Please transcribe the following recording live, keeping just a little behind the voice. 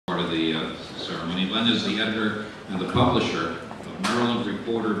the ceremony. Len is the editor and the publisher of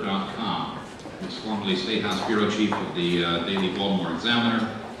MarylandReporter.com. He's formerly State House Bureau Chief of the Daily Baltimore Examiner.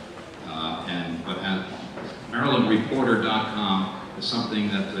 But MarylandReporter.com is something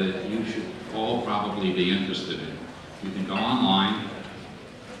that you should all probably be interested in. You can go online,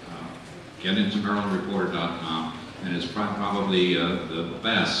 get into MarylandReporter.com, and it's probably the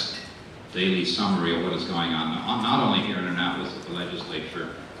best daily summary of what is going on, not only here in Annapolis at the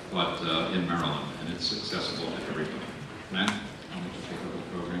legislature, but in Maryland, and it's accessible to everybody. Len, why don't you take over the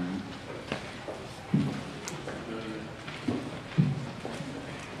program?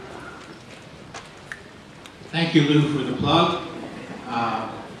 Thank you, Lou, for the plug.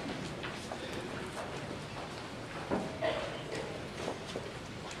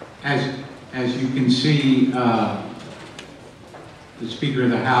 As you can see, the Speaker of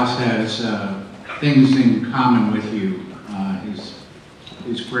the House has things in common with you.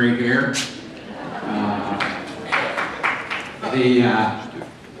 His gray hair,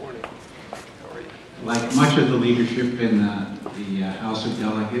 like much of the leadership in the House of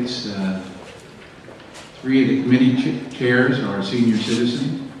Delegates, 3 of the committee chairs are senior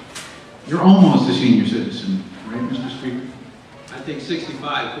citizens. You're almost a senior citizen, right, Mr. Speaker? I think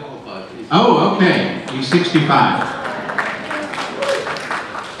 65 qualifies. Oh, okay. He's 65.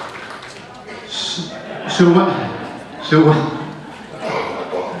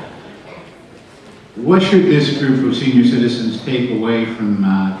 What should this group of senior citizens take away from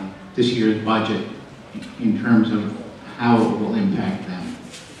this year's budget in terms of how it will impact them?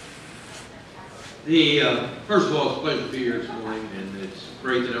 First of all, it's a pleasure to be here this morning, and it's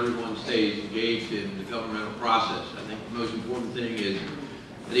great that everyone stays engaged in the governmental process. I think the most important thing is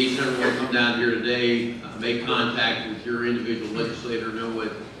that each and everyone come down here today, make contact with your individual legislator, know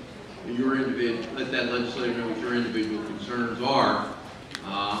what let that legislator know what your individual concerns are,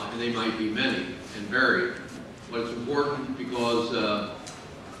 and they might be many and varied. But it's important because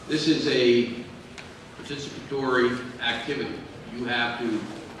this is a participatory activity. You have to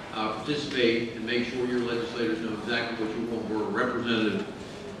participate and make sure your legislators know exactly what you want for a representative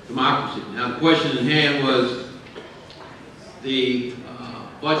democracy. Now, the question in hand was the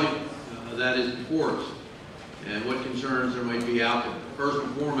budget that is before us and what concerns there might be out there. First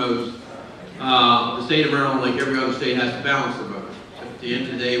and foremost, the state of Maryland, like every other state, has to balance their budget. So at the end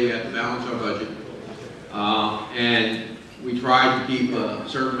of the day, we have to balance our budget. And we try to keep a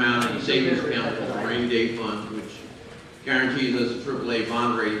certain amount in the savings account for the rainy day fund, which guarantees us a AAA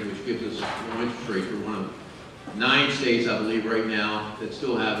bond rating, which gives us a low interest rate. We're one of 9 states, I believe, right now that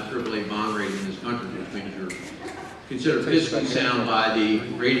still have a AAA bond rating in this country, which means you're considered fiscally sound by the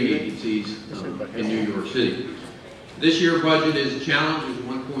rating agencies in New York City. This year's budget is a challenge. It's a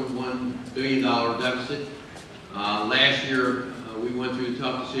 $1.1 billion deficit. Last year, we went through the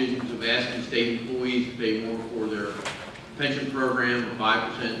tough decisions of asking state employees to pay more for their pension program, a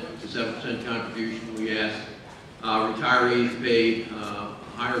 5% to 7% contribution. We asked retirees to pay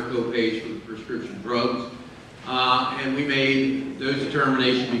higher co-pays for the prescription drugs. And we made those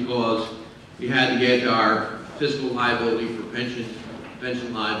determinations because we had to get our fiscal liability for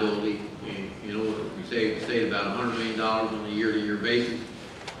pension liability in order. We saved the state about $100 million on a year-to-year basis,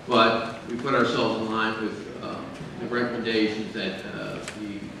 but we put ourselves in line with the recommendations that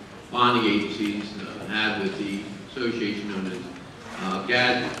the bonding agencies had with the association known as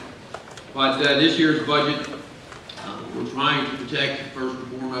GAD. But this year's budget, we're trying to protect, first and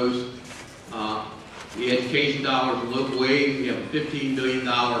foremost, the education dollars and local aid. We have a $15 billion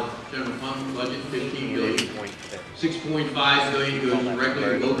general fund budget, $15 billion. $6.5 billion goes directly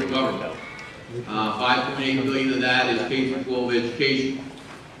to local government. $5.8 billion of that is K-12 education.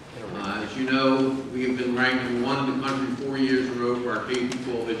 As you know, we have been ranked number 1 in the country 4 years in a row for our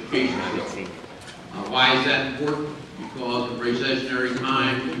K-12 education system. Why is that important? Because in recessionary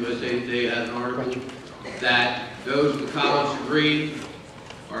times, USA Today had an article that those with a college degree,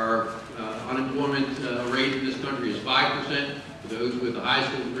 our unemployment rate in this country is 5%. For those with a high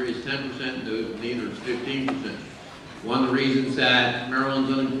school degree is 10%, and those with neither is 15%. One of the reasons that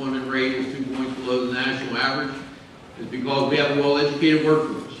Maryland's unemployment rate is 2 points below the national average is because we have a well-educated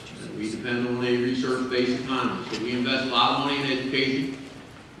workforce. We depend on a research-based economy. So we invest a lot of money in education.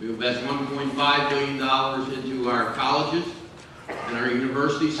 We invest $1.5 billion into our colleges and our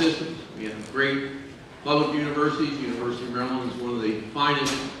university systems. We have great public universities. University of Maryland is one of the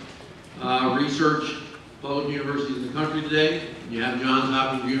finest research public universities in the country today. And you have Johns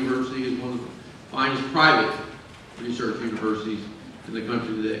Hopkins University as one of the finest private research universities in the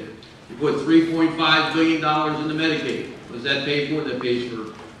country today. We put $3.5 billion into Medicaid. What does that pay for? That pays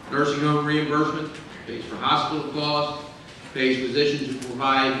for nursing home reimbursement, pays for hospital costs, pays physicians who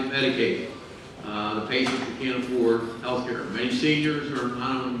provide Medicaid, the patients who can't afford health care. Many seniors are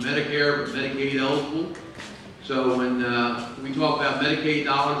not only Medicare but Medicaid eligible. So when we talk about Medicaid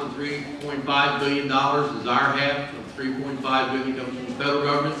dollars, the $3.5 billion is our half of $3.5 billion comes from the federal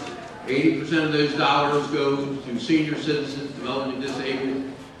government. 80% of those dollars go to senior citizens, developmentally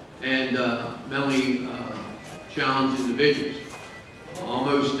disabled, and mentally challenged individuals.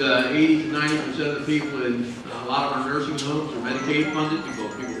 Almost 80 to 90% of the people in a lot of our nursing homes are Medicaid funded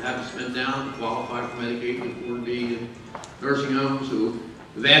because people have to spend down to qualify for Medicaid to afford being in nursing homes. So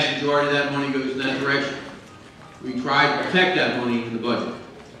the vast majority of that money goes in that direction. We try to protect that money in the budget.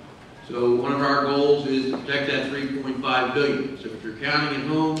 So one of our goals is to protect that $3.5 billion. So if you're counting at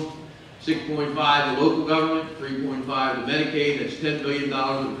home, 6.5 to local government, 3.5 to Medicaid, that's $10 billion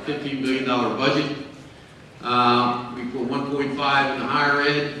with a $15 billion budget. We put 1.5 in the higher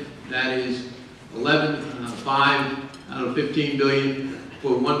ed, that is 5 out of 15 billion.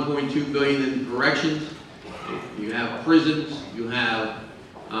 Put 1.2 billion in corrections. You have prisons, you have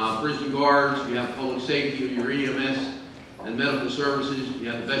prison guards, you have public safety, your EMS and medical services. You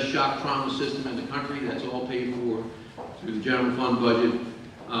have the best shock trauma system in the country. That's all paid for through the general fund budget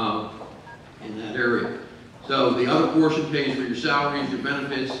in that area. So the other portion pays for your salaries, your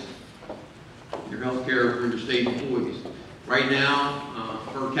benefits, your health care for your state employees. Right now,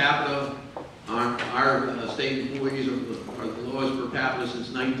 per capita, our state employees are the lowest per capita since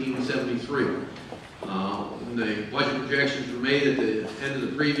 1973. When the budget projections were made at the end of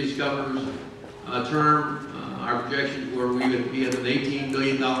the previous governor's term, our projections were we would be at an $18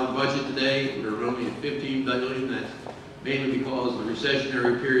 billion budget today. We're only at $15 billion. That's mainly because of the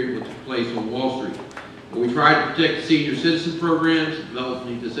recessionary period which took place on Wall Street. But we try to protect the senior citizen programs,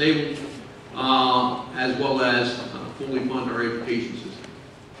 developmentally disabled, as well as fully fund our education system.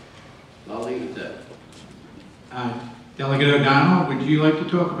 I'll leave it at that. Delegate O'Donnell, would you like to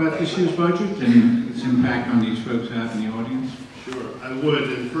talk about this year's budget and its impact on these folks out in the audience? Sure, I would.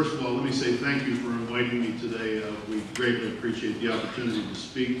 And first of all, let me say thank you for inviting me today. We greatly appreciate the opportunity to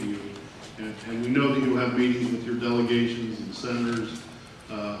speak to you. And we know that you'll have meetings with your delegations and senators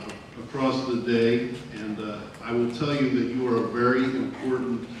across the day. And I will tell you that you are a very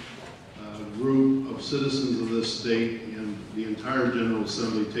important group of citizens of this state, and the entire General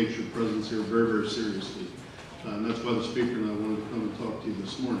Assembly takes your presence here very, very seriously. And that's why the Speaker and I wanted to come and talk to you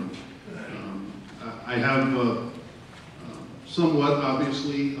this morning. I have somewhat,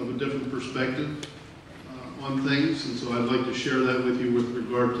 obviously, of a different perspective on things, and so I'd like to share that with you with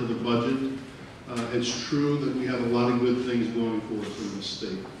regard to the budget. It's true that we have a lot of good things going for us in this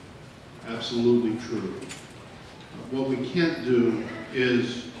state. Absolutely true. What we can't do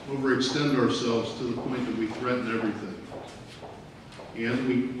is overextend ourselves to the point that we threaten everything.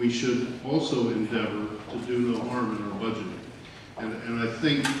 And we should also endeavor to do no harm in our budgeting. And I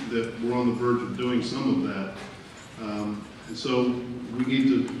think that we're on the verge of doing some of that. And so we need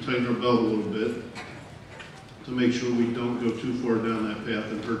to tighten our belt a little bit to make sure we don't go too far down that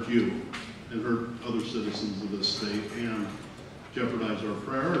path and hurt you and hurt other citizens of this state and jeopardize our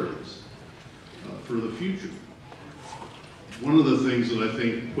priorities for the future. One of the things that I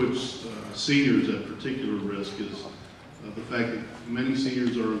think puts seniors at particular risk is the fact that many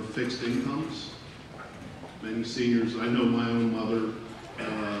seniors are on fixed incomes. Many seniors, I know my own mother,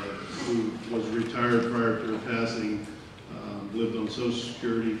 who was retired prior to her passing, lived on Social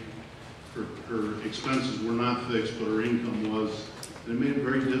Security. Her expenses were not fixed, but her income was. And it made it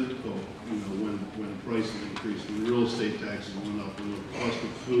very difficult, you know, when prices increased, when real estate taxes went up, when the cost of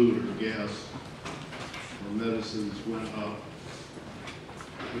food or gas or medicines went up.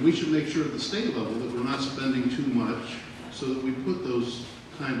 And we should make sure at the state level that we're not spending too much so that we put those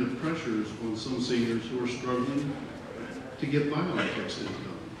kind of pressures on some seniors who are struggling to get by on fixed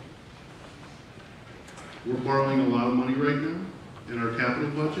income. We're borrowing a lot of money right now in our capital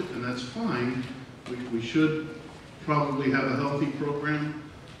budget, and that's fine. We should probably have a healthy program,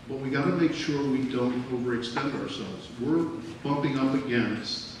 but we got to make sure we don't overextend ourselves. We're bumping up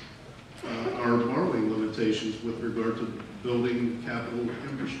against our borrowing limitations with regard to building capital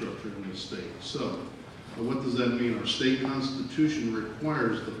infrastructure in this state. So, what does that mean? Our state constitution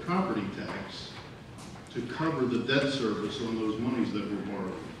requires the property tax to cover the debt service on those monies that we're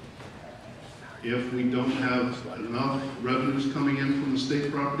borrowing. If we don't have enough revenues coming in from the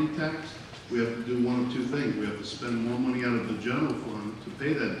state property tax, we have to do one of two things. We have to spend more money out of the general fund to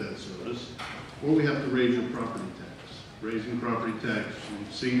pay that debt service, or we have to raise your property tax. Raising property tax on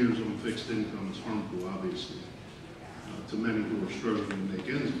seniors on fixed income is harmful, obviously, to many who are struggling to make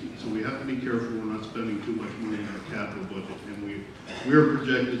ends meet. So we have to be careful we're not spending too much money in our capital budget, and we are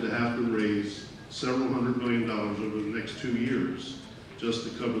projected to have to raise several $100 million over the next 2 years just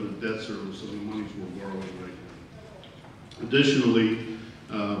to cover the debt service of the monies we're borrowing right now. Additionally,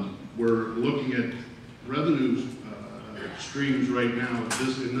 we're looking at revenue streams right now in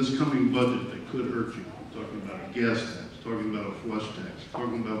this coming budget that could hurt you. We're talking about a gas tax, talking about a flush tax,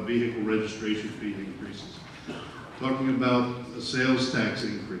 talking about vehicle registration fee increases, talking about a sales tax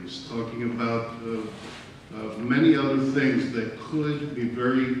increase, talking about many other things that could be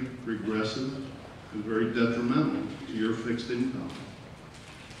very regressive and very detrimental to your fixed income.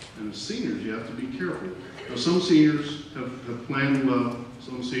 And as seniors, you have to be careful. Now, some seniors have planned well,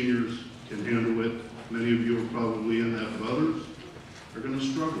 some seniors can handle it. Many of you are probably in that, but others are going to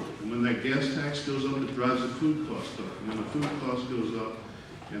struggle. And when that gas tax goes up, it drives the food cost up. And when the food cost goes up,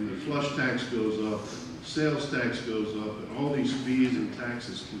 and the flush tax goes up, and the sales tax goes up, and all these fees and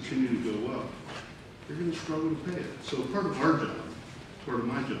taxes continue to go up, you're going to struggle to pay it. So part of our job, part of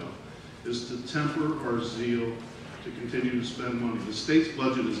my job, is to temper our zeal to continue to spend money. The state's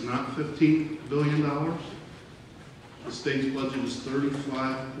budget is not $15 billion. The state's budget is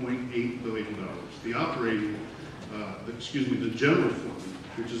 $35.8 billion. The operating, the general fund,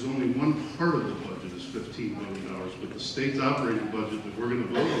 which is only one part of the budget, is $15 billion, but the state's operating budget that we're going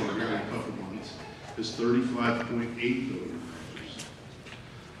to vote on here in a couple months is $35.8 billion.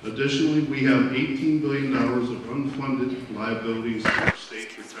 Additionally, we have $18 billion of unfunded liabilities in our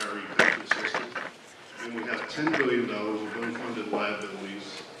state retiree pension system, and we have $10 billion of unfunded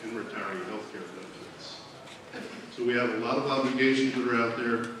liabilities in retiree health care benefits. So we have a lot of obligations that are out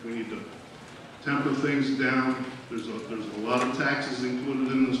there. We need to temper things down. There's a lot of taxes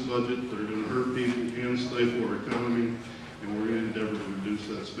included in this budget that are going to hurt people and stifle our economy, and we're going to endeavor to reduce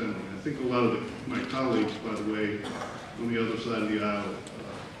that spending. I think a lot of my colleagues, by the way, on the other side of the aisle,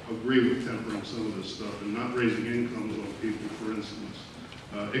 agree with tempering some of this stuff and not raising incomes on people, for instance,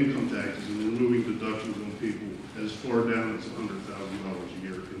 income taxes and removing deductions on people as far down as $100,000 a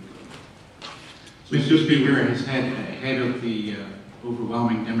year income. So Mr. Speaker, as head of the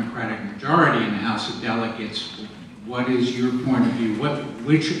overwhelming Democratic majority in the House of Delegates, what is your point of view?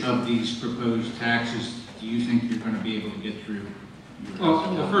 Which of these proposed taxes do you think you're going to be able to get through?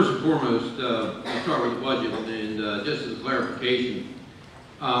 Well, first and foremost, I'll start with the budget, and just as a clarification,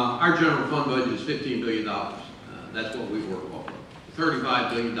 our general fund budget is $15 billion. That's what we work off of. The $35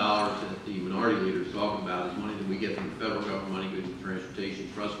 billion that the minority leader is talking about is money that we get from the federal government, money goes to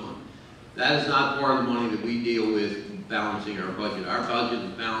transportation trust fund. That is not part of the money that we deal with balancing our budget. Our budget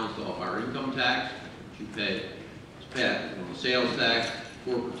is balanced off our income tax, which you pay. It's paid on the sales tax,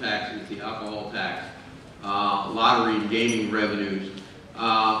 corporate taxes, the alcohol tax, lottery and gaming revenues.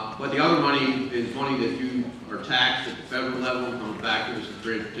 But the other money is money that you are taxed at the federal level, comes back to us in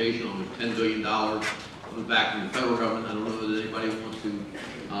transportation, almost $10 billion comes back from the federal government. I don't know that anybody wants to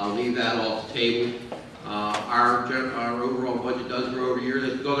leave that off the table. Our overall budget does grow every year.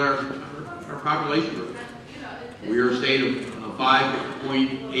 That's because our population grows. We are a state of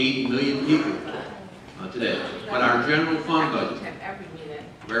 5.8 million people today. But our general fund budget,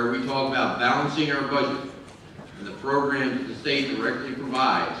 where we talk about balancing our budget and the programs that the state directly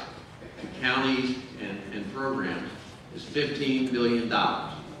provides to counties and programs, is $15 billion.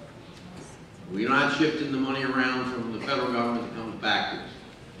 We're not shifting the money around from the federal government that comes back to us.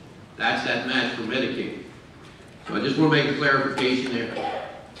 That's that match for Medicaid. So I just want to make a clarification there.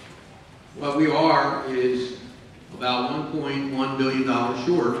 What we are is about $1.1 billion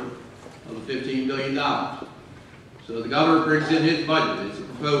short of the $15 billion. So the governor brings in his budget, it's a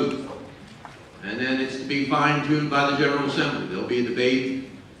proposal. And then it's to be fine-tuned by the General Assembly. There'll be a debate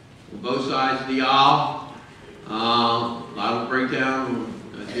on both sides of the aisle. A lot of breakdown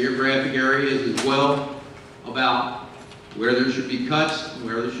on geographic areas as well about where there should be cuts and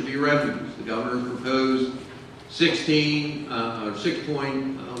where there should be revenues. The governor proposed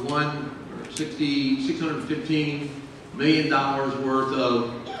 $615 million worth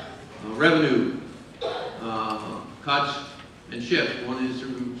of revenue cuts and shifts. One is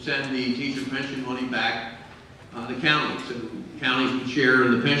to send the teacher pension money back to counties, so counties would share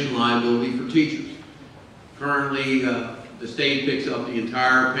in the pension liability for teachers. Currently, the state picks up the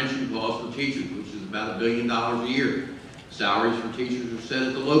entire pension cost for teachers, which is about $1 billion a year. Salaries for teachers are set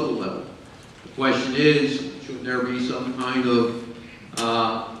at the local level. The question is, should there be some kind of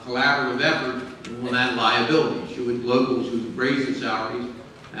collaborative effort on that liability? Should locals who raise the salaries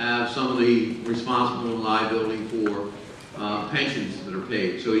have some of the responsible liability for pensions that are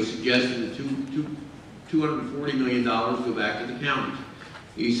paid? So he suggested that $240 million go back to the counties.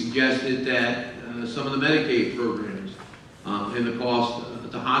 He suggested that some of the Medicaid programs and the cost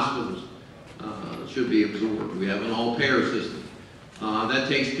at the hospitals should be absorbed. We have an all-payer system. That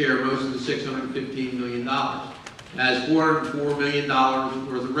takes care of most of the $615 million. It has $404 million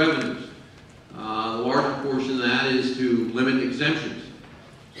worth of revenues. The larger portion of that is to limit exemptions.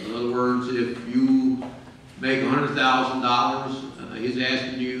 So in other words, if you make $100,000, he's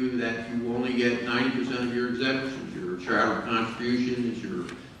asking you that you only get 90% of your exemptions, your charitable contributions, your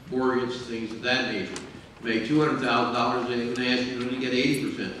mortgage, things of that nature. You make $200,000, they're going to ask you to only get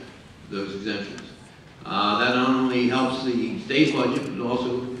 80% of those exemptions. That not only helps the state budget, but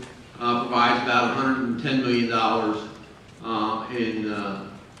also provides about $110 million in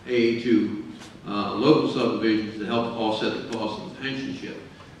aid to local subdivisions to help offset the cost of the pension shift.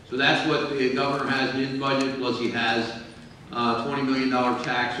 So that's what the governor has in his budget, plus he has $20 million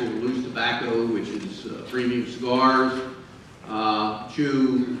tax over loose tobacco, which is premium cigars,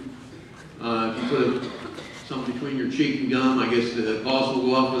 chew. If you put something between your cheek and gum, I guess the cost will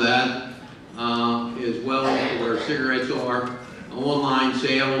go up for that. As well as where cigarettes are. Online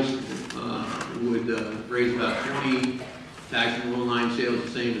sales would raise about 20, tax on online sales, the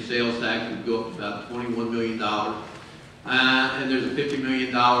same as sales tax, would go up to about $21 million. And there's a $50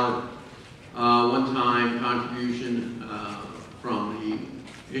 million one-time contribution from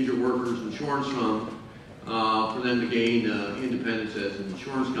the Injured Workers Insurance Fund for them to gain independence as an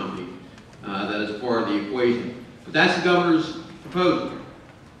insurance company. That is part of the equation. But that's the governor's proposal.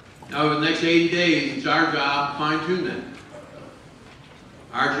 Now, over the next 80 days, it's our job to fine-tune that.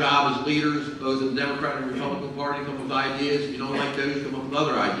 Our job as leaders, both in the Democratic and Republican Party, come up with ideas. If you don't like those, come up with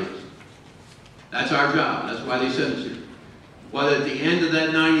other ideas. That's our job. That's why they sent us here. But at the end of that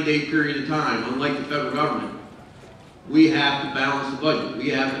 90-day period of time, unlike the federal government, we have to balance the budget. We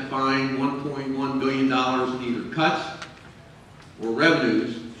have to find $1.1 billion in either cuts or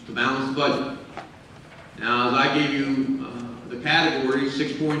revenues to balance the budget. Now, as I gave you the categories,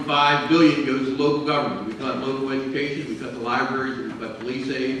 $6.5 billion goes to local government. We cut local education, we cut the libraries, we cut police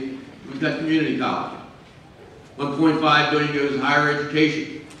aid, we cut community college. $1.5 billion goes to higher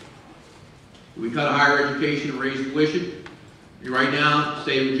education. We cut higher education and raise tuition. Right now, the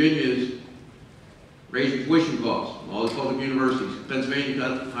state of Virginia is raising tuition costs. All the public universities. Pennsylvania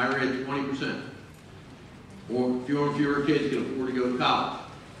cut higher ed 20%. Or fewer and fewer kids can afford to go to college.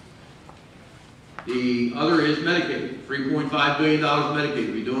 The other is Medicaid, $3.5 billion Medicaid.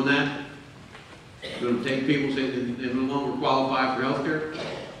 Are we doing that? We're going to take people saying that they no longer qualify for health care?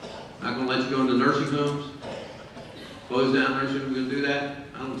 Not going to let you go into nursing homes? Close down nursing homes? We're going to do that?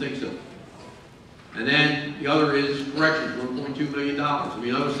 I don't think so. And then the other is corrections, $1.2 million. I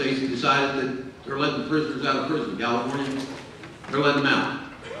mean, other states have decided that they're letting prisoners out of prison. California, they're letting them out.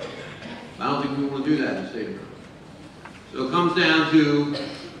 I don't think we want to do that in the state of Maryland. So it comes down to,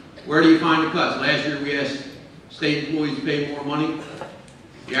 where do you find the cuts? Last year we asked state employees to pay more money.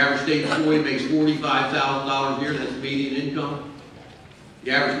 The average state employee makes $45,000 a year, that's the median income.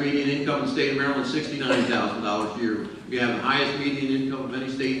 The average median income in the state of Maryland is $69,000 a year. We have the highest median income of any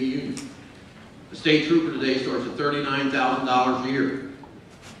state in the union. The state trooper today starts at $39,000 a year.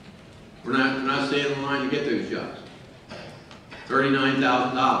 We're not staying in line to get those jobs.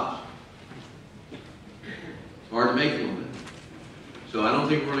 $39,000. It's hard to make them. So I don't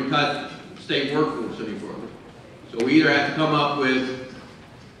think we're going to cut state workforce any further. So we either have to come up with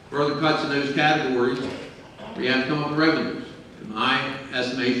further cuts in those categories, or we have to come up with revenues. In my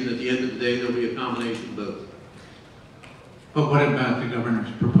estimation, at the end of the day, there'll be a combination of both. But what about the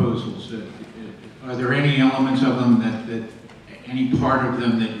governor's proposals? Are there any elements of them that any part of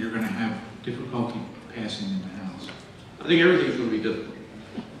them that you're going to have difficulty passing in the House? I think everything's going to be difficult.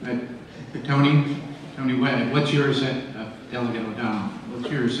 Tony, what's your Delegate O'Donnell? What's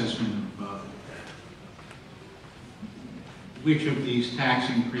your assessment of which of these tax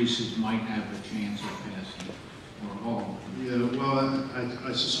increases might have a chance of passing, or all? Yeah, well,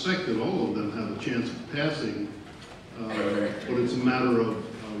 I suspect that all of them have a chance of passing, but it's a matter of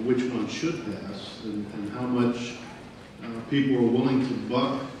which one should pass and how much people are willing to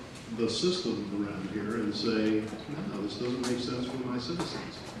buck the system around here and say, no, this doesn't make sense for my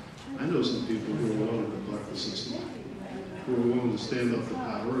citizens. I know some people who are willing to buck the system, who are willing to stand up to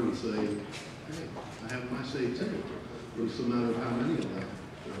power and say, hey, I have my say too. But it's a matter of how many of them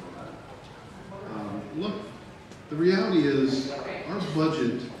there are. Look, the reality is our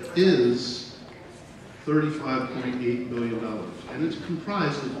budget is $35.8 billion, and it's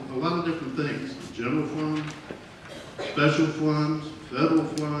comprised of a lot of different things. The general fund, special funds, federal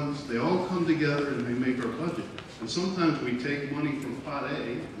funds, they all come together and they make our budget. And sometimes we take money from pot A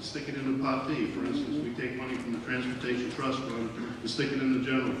and stick it into pot B. For instance, we take money from the Transportation Trust Fund and stick it in the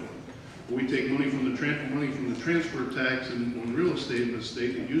general fund. Or we take money from the transfer tax on real estate in the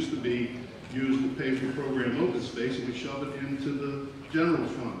state that used to be used to pay for program open space, and we shove it into the general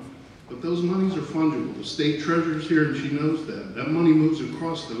fund. But those monies are fungible. The state treasurer's here, and she knows that. That money moves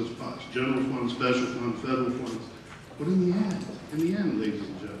across those pots, general fund, special fund, federal funds. But in the end, ladies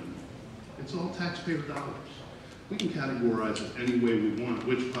and gentlemen, it's all taxpayer dollars. We can categorize it any way we want,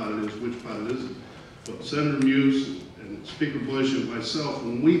 which pot it is, which pot it isn't. But Senator Muse and Speaker Busch and myself,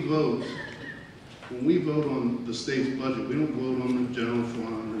 when we vote on the state's budget, we don't vote on the general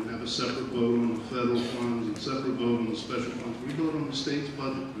fund and have a separate vote on the federal funds and separate vote on the special funds. We vote on the state's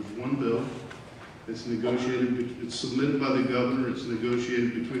budget. There's one bill. It's negotiated, it's submitted by the governor, it's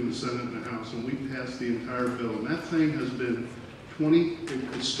negotiated between the Senate and the House, and we passed the entire bill. And that thing has been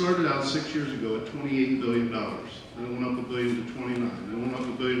it started out 6 years ago at $28 billion. Then it went up $1 billion to 29. Then it went up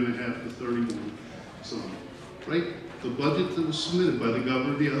 $1.5 billion to 31. So, right? The budget that was submitted by the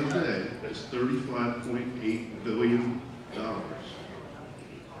governor the other day is $35.8 billion.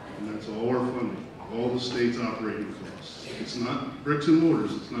 And that's all our funding, all the state's operating costs. It's not bricks and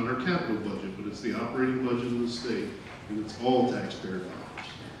mortars, it's not our capital budget, but it's the operating budget of the state, and it's all taxpayer dollars.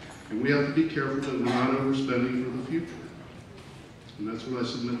 And we have to be careful that we're not overspending for the future. And that's what I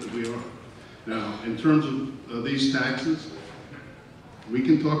submit that we are. Now, in terms of these taxes, we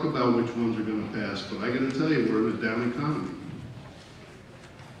can talk about which ones are going to pass, but I got to tell you, we're in a down economy.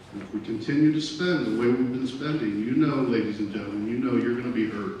 And if we continue to spend the way we've been spending, you know, ladies and gentlemen, you know you're going to be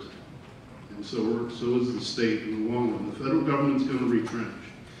hurt. And so is the state in the long run. The federal government's going to retrench.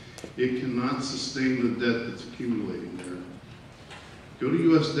 It cannot sustain the debt that's accumulating there. Go to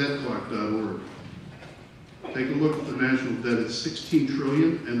usdebtclock.org. Take a look at the national debt. It's $16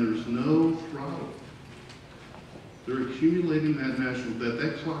 trillion, and there's no throttle. They're accumulating that national debt.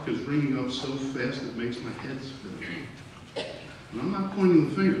 That clock is ringing up so fast it makes my head spin. And I'm not pointing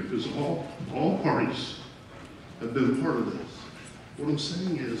the finger, because all parties have been a part of this. What I'm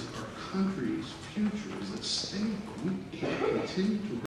saying is our country's future is at stake. We can't continue to